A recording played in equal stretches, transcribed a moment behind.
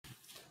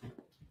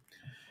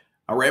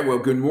All right. Well,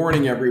 good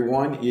morning,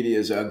 everyone. It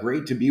is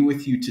great to be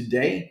with you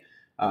today.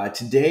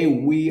 Today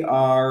we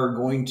are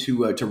going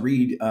to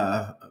read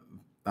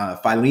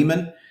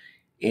Philemon,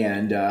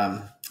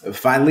 and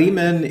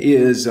Philemon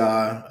is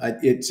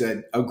it's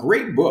a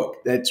great book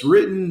that's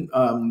written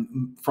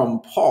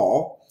from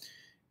Paul,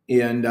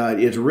 and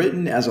it's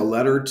written as a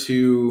letter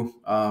to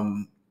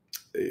a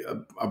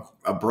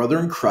brother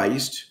in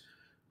Christ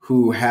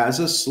who has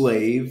a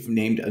slave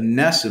named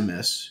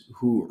Onesimus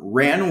who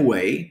ran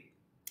away,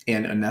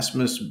 and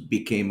Onesimus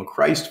became a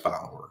Christ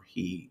follower.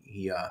 He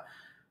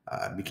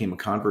became a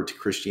convert to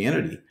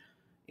Christianity,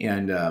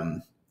 and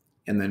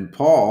and then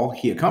Paul,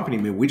 he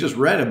accompanied me. We just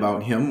read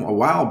about him a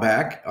while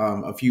back,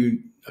 a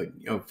few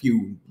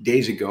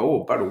days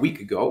ago, about a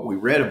week ago. We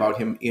read about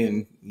him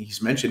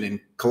he's mentioned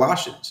in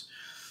Colossians.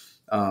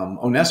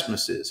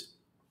 Onesimus is,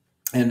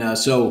 and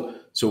so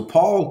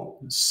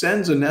Paul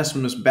sends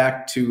Onesimus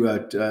back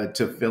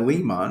to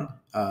Philemon,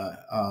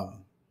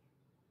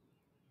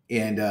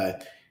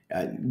 and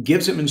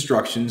gives him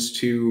instructions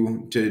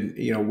to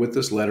with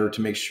this letter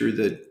to make sure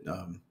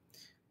that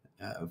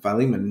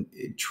Philemon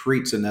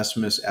treats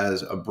Onesimus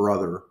as a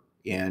brother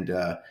and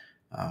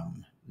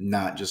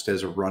not just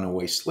as a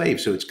runaway slave.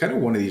 So it's kind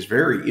of one of these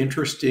very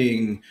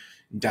interesting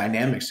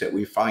dynamics that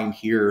we find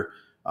here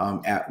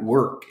at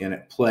work and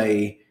at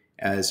play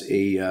as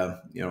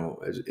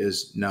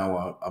as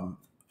now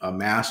a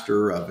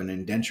master of an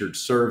indentured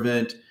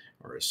servant,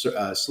 or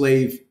a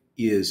slave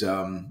is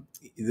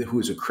who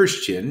is a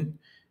Christian,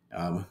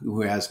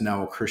 who has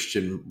now a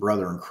Christian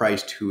brother in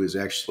Christ who is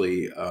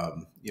actually a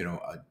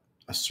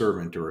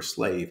servant or a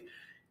slave.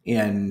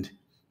 And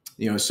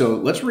so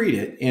let's read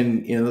it,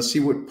 and let's see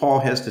what Paul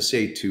has to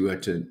say to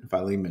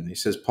Philemon. He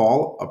says,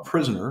 Paul, a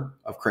prisoner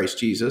of Christ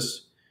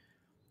Jesus,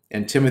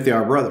 and Timothy,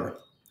 our brother,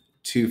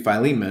 to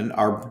Philemon,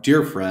 our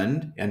dear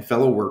friend and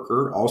fellow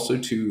worker, also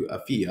to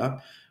Apphia,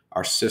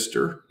 our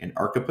sister, and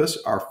Archippus,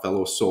 our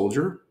fellow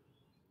soldier,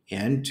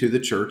 and to the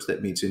church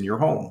that meets in your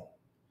home.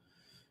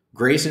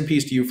 Grace and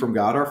peace to you from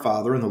God our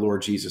Father and the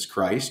Lord Jesus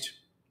Christ.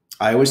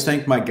 I always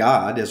thank my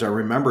God as I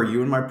remember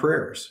you in my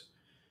prayers,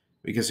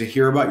 because I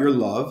hear about your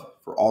love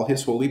for all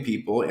his holy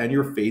people and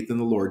your faith in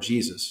the Lord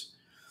Jesus.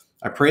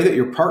 I pray that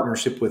your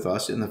partnership with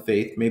us in the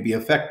faith may be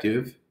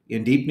effective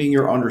in deepening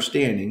your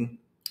understanding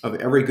of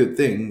every good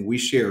thing we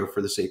share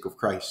for the sake of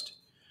Christ.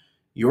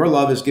 Your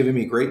love has given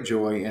me great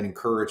joy and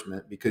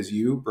encouragement, because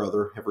you,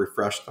 brother, have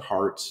refreshed the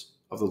hearts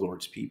of the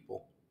Lord's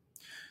people.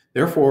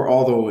 Therefore,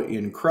 although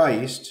in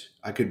Christ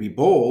I could be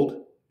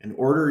bold and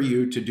order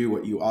you to do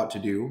what you ought to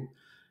do,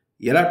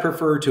 yet I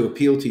prefer to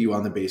appeal to you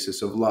on the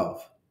basis of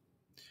love.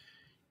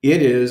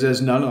 It is as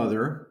none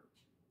other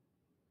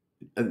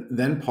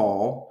than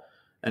Paul,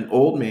 an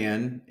old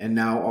man and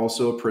now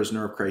also a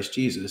prisoner of Christ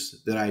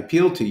Jesus, that I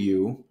appeal to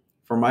you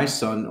for my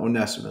son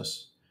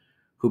Onesimus,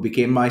 who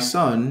became my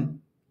son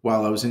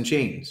while I was in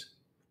chains.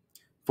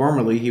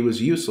 Formerly he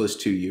was useless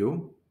to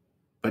you,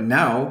 but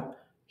now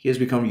he has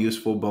become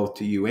useful both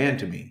to you and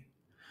to me.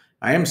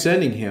 I am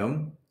sending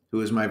him,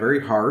 who is my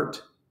very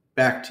heart,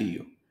 back to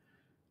you.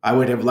 I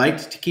would have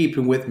liked to keep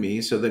him with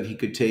me so that he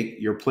could take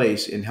your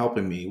place in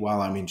helping me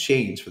while I'm in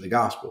chains for the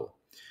gospel.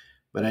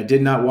 But I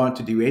did not want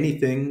to do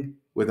anything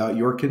without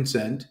your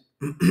consent,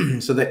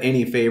 so that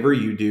any favor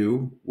you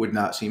do would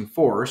not seem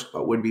forced,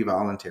 but would be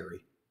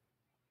voluntary.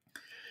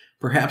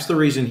 Perhaps the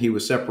reason he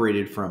was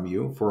separated from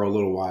you for a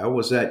little while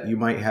was that you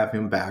might have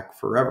him back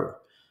forever,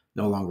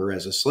 no longer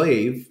as a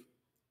slave,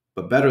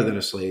 but better than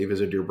a slave,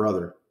 as a dear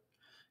brother.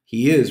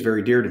 He is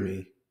very dear to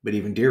me, but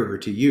even dearer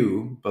to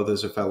you, both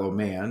as a fellow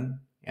man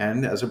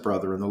and as a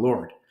brother in the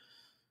Lord.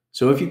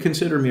 So if you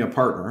consider me a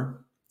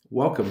partner,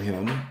 welcome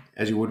him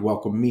as you would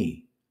welcome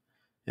me.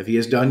 If he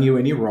has done you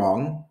any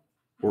wrong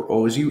or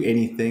owes you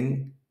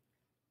anything,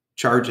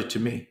 charge it to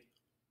me.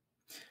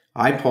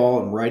 I,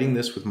 Paul, am writing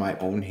this with my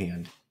own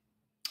hand.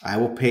 I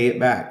will pay it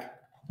back,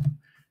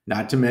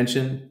 not to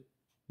mention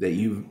that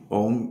you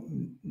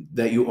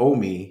owe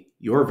me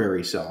your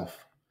very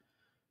self.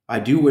 I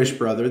do wish,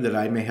 brother, that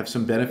I may have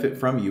some benefit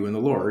from you in the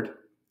Lord.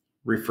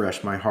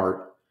 Refresh my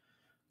heart.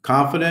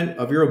 Confident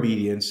of your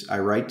obedience, I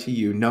write to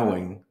you,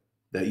 knowing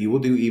that you will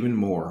do even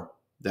more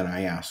than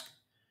I ask.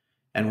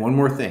 And one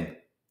more thing.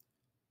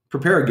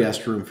 Prepare a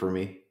guest room for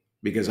me,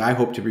 because I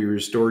hope to be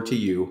restored to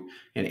you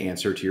in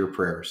answer to your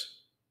prayers.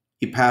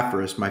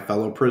 Epaphras, my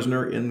fellow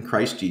prisoner in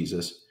Christ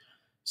Jesus,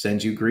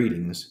 sends you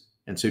greetings,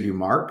 and so do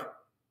Mark,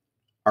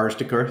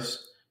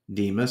 Aristarchus,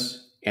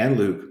 Demas, and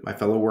Luke, my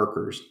fellow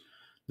workers.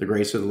 The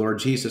grace of the Lord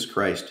Jesus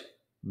Christ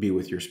be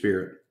with your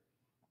spirit.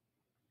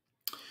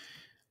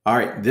 All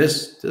right,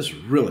 this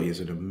really is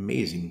an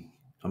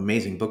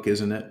amazing book,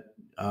 isn't it?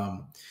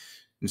 And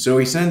so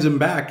he sends him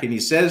back, and he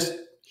says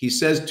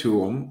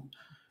to him,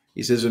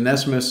 he says,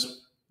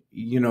 Onesimus,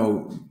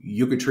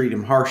 you could treat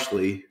him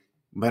harshly,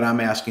 but I'm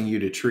asking you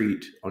to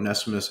treat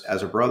Onesimus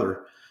as a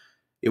brother.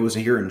 It was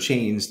here in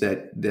chains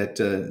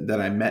that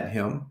I met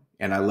him,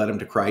 and I led him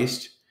to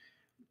Christ,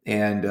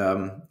 and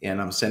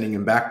I'm sending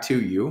him back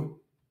to you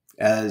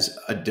as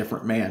a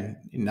different man,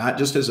 not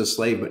just as a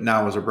slave, but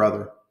now as a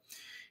brother.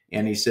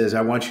 And he says,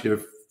 I want you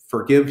to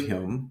forgive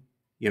him,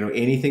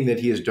 anything that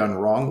he has done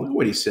wrong. Look at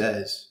what he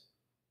says.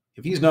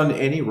 If he's done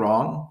any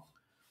wrong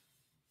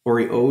or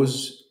he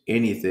owes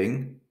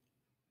anything,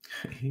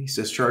 he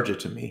says, charge it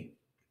to me.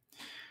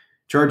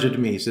 Charge it to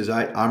me. He says,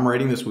 I'm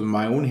writing this with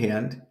my own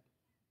hand.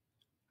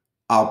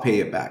 I'll pay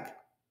it back.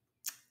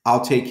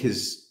 I'll take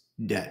his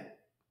debt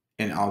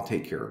and I'll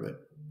take care of it.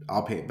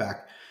 I'll pay it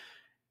back.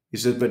 He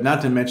says, but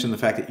not to mention the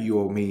fact that you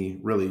owe me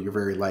really your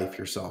very life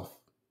yourself.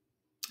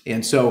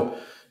 And so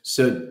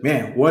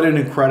man, what an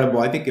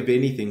incredible, I think if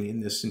anything in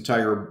this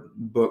entire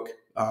book,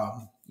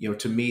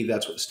 to me,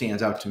 that's what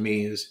stands out to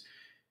me is,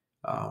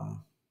 what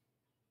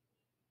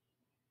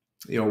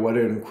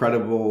an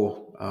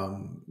incredible,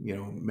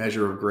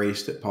 measure of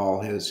grace that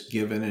Paul has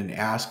given and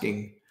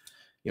asking,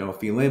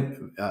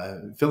 Philemon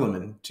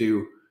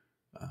to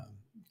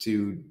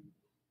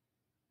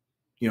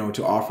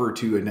offer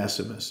to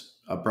Onesimus,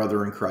 a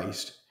brother in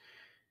Christ.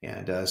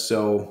 And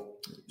so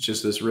it's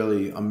just this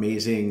really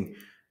amazing,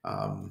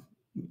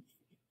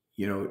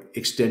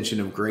 extension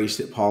of grace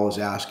that Paul is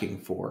asking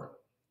for.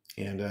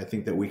 And I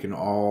think that we can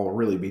all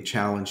really be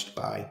challenged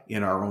by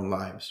in our own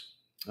lives,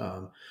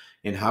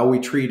 and how we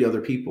treat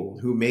other people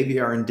who maybe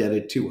are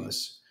indebted to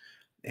us.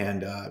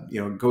 And,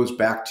 it goes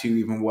back to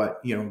even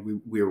what,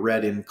 we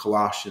read in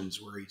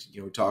Colossians where he,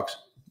 talks,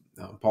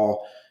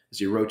 Paul, as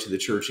he wrote to the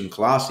church in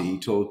Colossae, he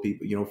told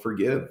people,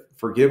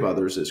 forgive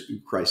others as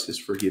Christ has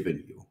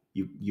forgiven you.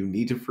 You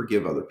need to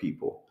forgive other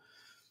people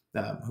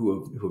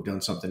who have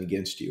done something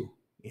against you.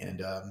 And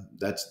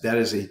that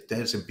is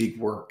a big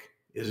work,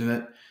 isn't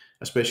it?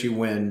 Especially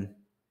when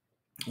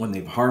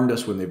they've harmed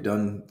us, when they've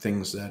done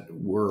things that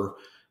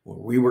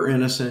we were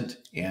innocent,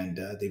 and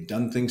they've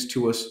done things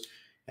to us.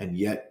 And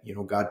yet,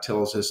 God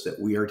tells us that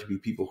we are to be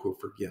people who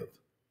forgive.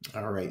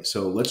 All right.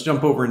 So let's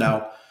jump over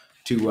now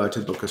to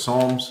the book of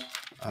Psalms,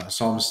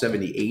 Psalms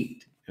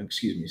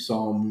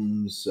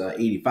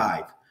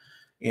 85.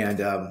 And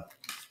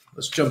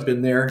let's jump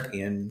in there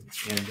and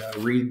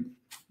read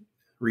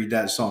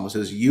that psalm. It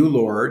says, you,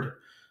 Lord,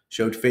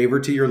 showed favor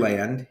to your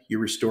land. You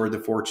restored the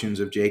fortunes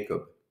of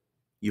Jacob.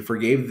 You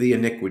forgave the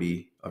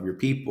iniquity of your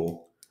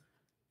people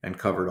and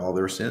covered all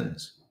their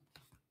sins.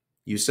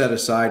 You set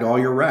aside all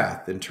your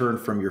wrath and turned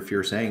from your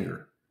fierce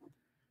anger.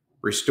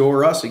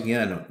 Restore us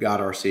again,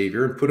 God our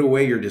Savior, and put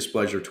away your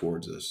displeasure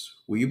towards us.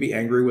 Will you be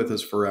angry with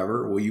us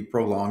forever? Will you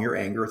prolong your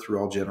anger through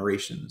all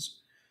generations?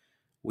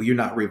 Will you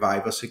not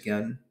revive us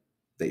again,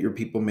 that your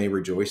people may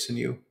rejoice in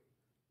you?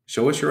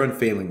 Show us your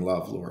unfailing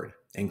love, Lord,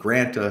 and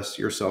grant us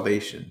your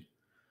salvation.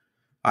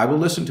 I will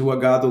listen to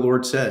what God the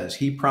Lord says.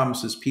 He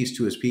promises peace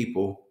to his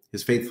people,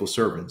 his faithful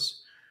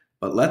servants,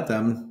 but let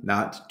them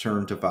not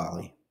turn to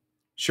folly.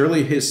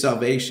 Surely his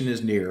salvation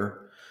is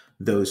near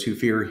those who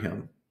fear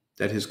him,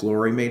 that his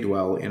glory may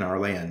dwell in our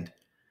land.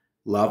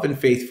 Love and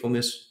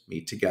faithfulness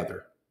meet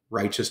together.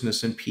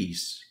 Righteousness and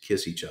peace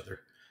kiss each other.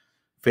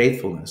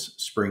 Faithfulness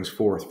springs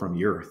forth from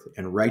the earth,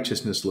 and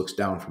righteousness looks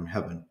down from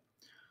heaven.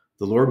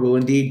 The Lord will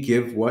indeed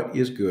give what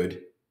is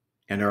good,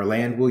 and our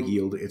land will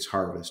yield its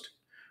harvest.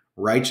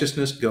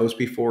 Righteousness goes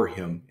before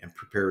him and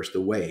prepares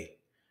the way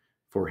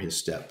for his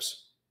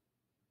steps.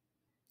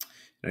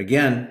 And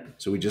again,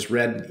 so we just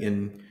read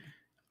in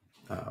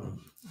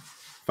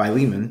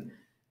Philemon,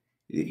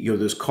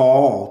 this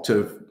call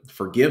to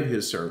forgive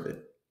his servant.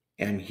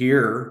 And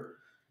here,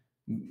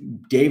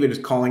 David is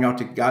calling out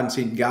to God and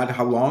saying, God,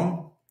 how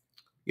long?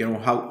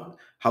 How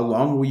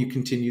long will you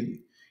continue,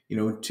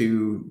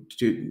 to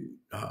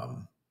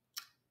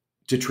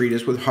treat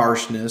us with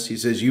harshness? He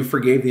says, you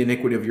forgave the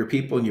iniquity of your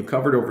people and you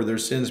covered over their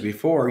sins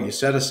before. You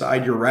set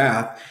aside your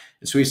wrath.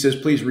 And so he says,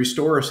 please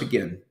restore us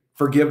again.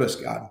 Forgive us,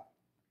 God.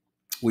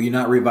 Will you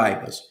not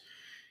revive us?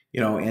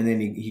 And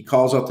then he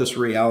calls out this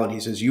reality. He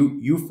says,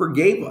 you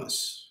forgave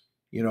us,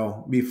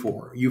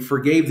 before. You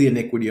forgave the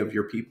iniquity of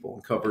your people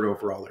and covered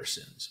over all their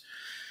sins.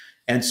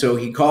 And so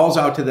he calls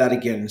out to that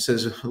again and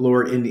says,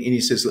 Lord, and he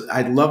says,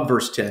 I love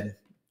verse 10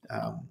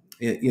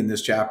 in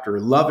this chapter.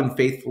 Love and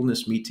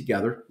faithfulness meet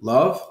together.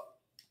 Love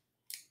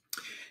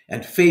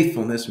and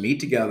faithfulness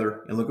meet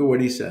together. And look at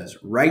what he says.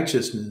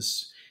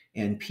 Righteousness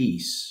and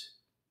peace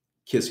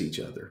kiss each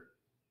other.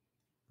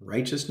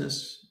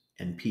 Righteousness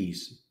and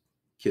peace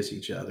kiss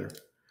each other.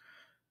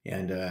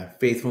 And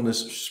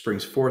faithfulness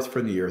springs forth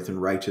from the earth,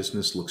 and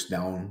righteousness looks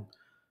down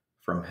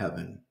from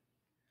heaven.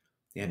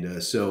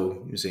 And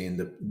so you're saying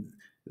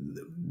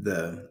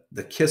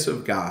the kiss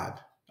of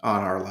God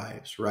on our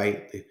lives,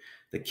 right?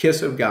 The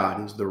kiss of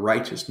God is the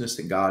righteousness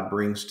that God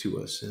brings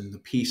to us and the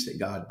peace that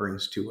God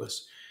brings to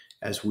us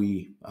as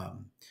we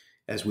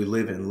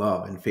live in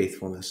love and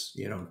faithfulness,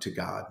 to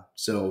God.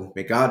 So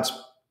may God's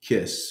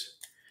kiss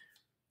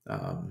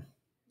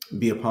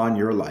be upon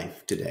your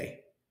life today.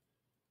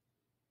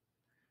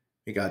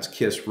 May God's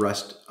kiss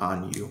rest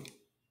on you,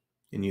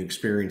 and you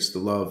experience the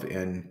love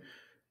and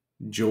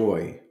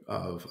joy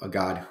of a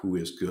God who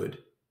is good.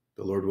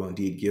 The Lord will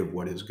indeed give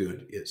what is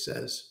good, it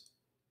says.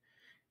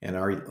 And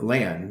our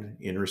land,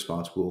 in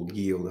response, will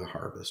yield a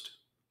harvest.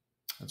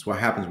 That's what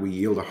happens. We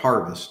yield a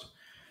harvest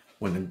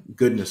when the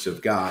goodness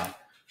of God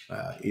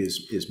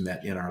is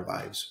met in our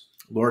lives.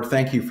 Lord,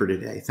 thank you for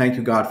today. Thank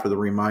you, God, for the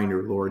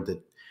reminder, Lord,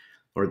 that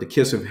Lord, the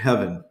kiss of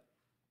heaven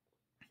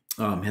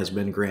has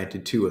been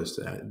granted to us,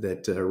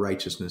 that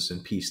righteousness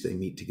and peace, they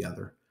meet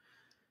together.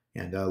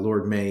 And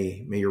Lord,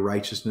 may your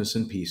righteousness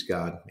and peace,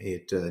 God,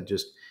 may it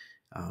just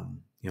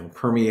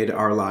permeate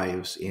our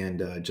lives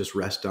and just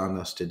rest on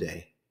us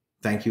today.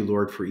 Thank you,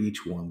 Lord, for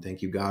each one.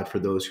 Thank you, God, for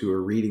those who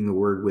are reading the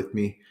word with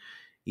me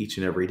each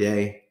and every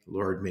day.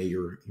 Lord, may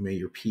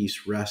your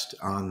peace rest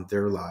on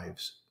their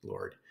lives,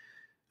 Lord.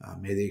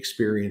 May they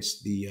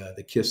experience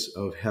the kiss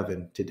of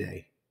heaven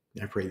today.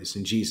 I pray this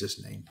in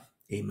Jesus' name.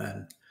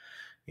 Amen.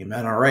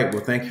 Amen. All right.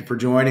 Well, thank you for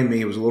joining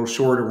me. It was a little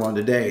shorter one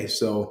today.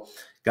 So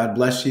God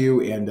bless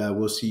you. And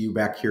we'll see you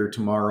back here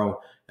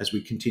tomorrow as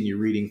we continue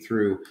reading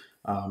through,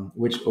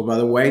 oh, by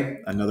the way,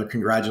 another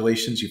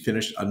congratulations. You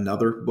finished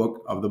another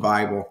book of the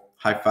Bible.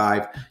 High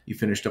five. You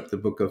finished up the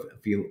book of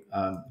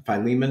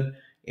Philemon.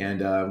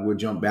 And we'll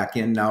jump back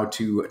in now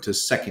to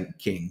 2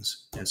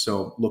 Kings. And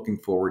so looking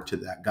forward to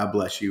that. God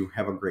bless you.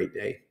 Have a great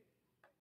day.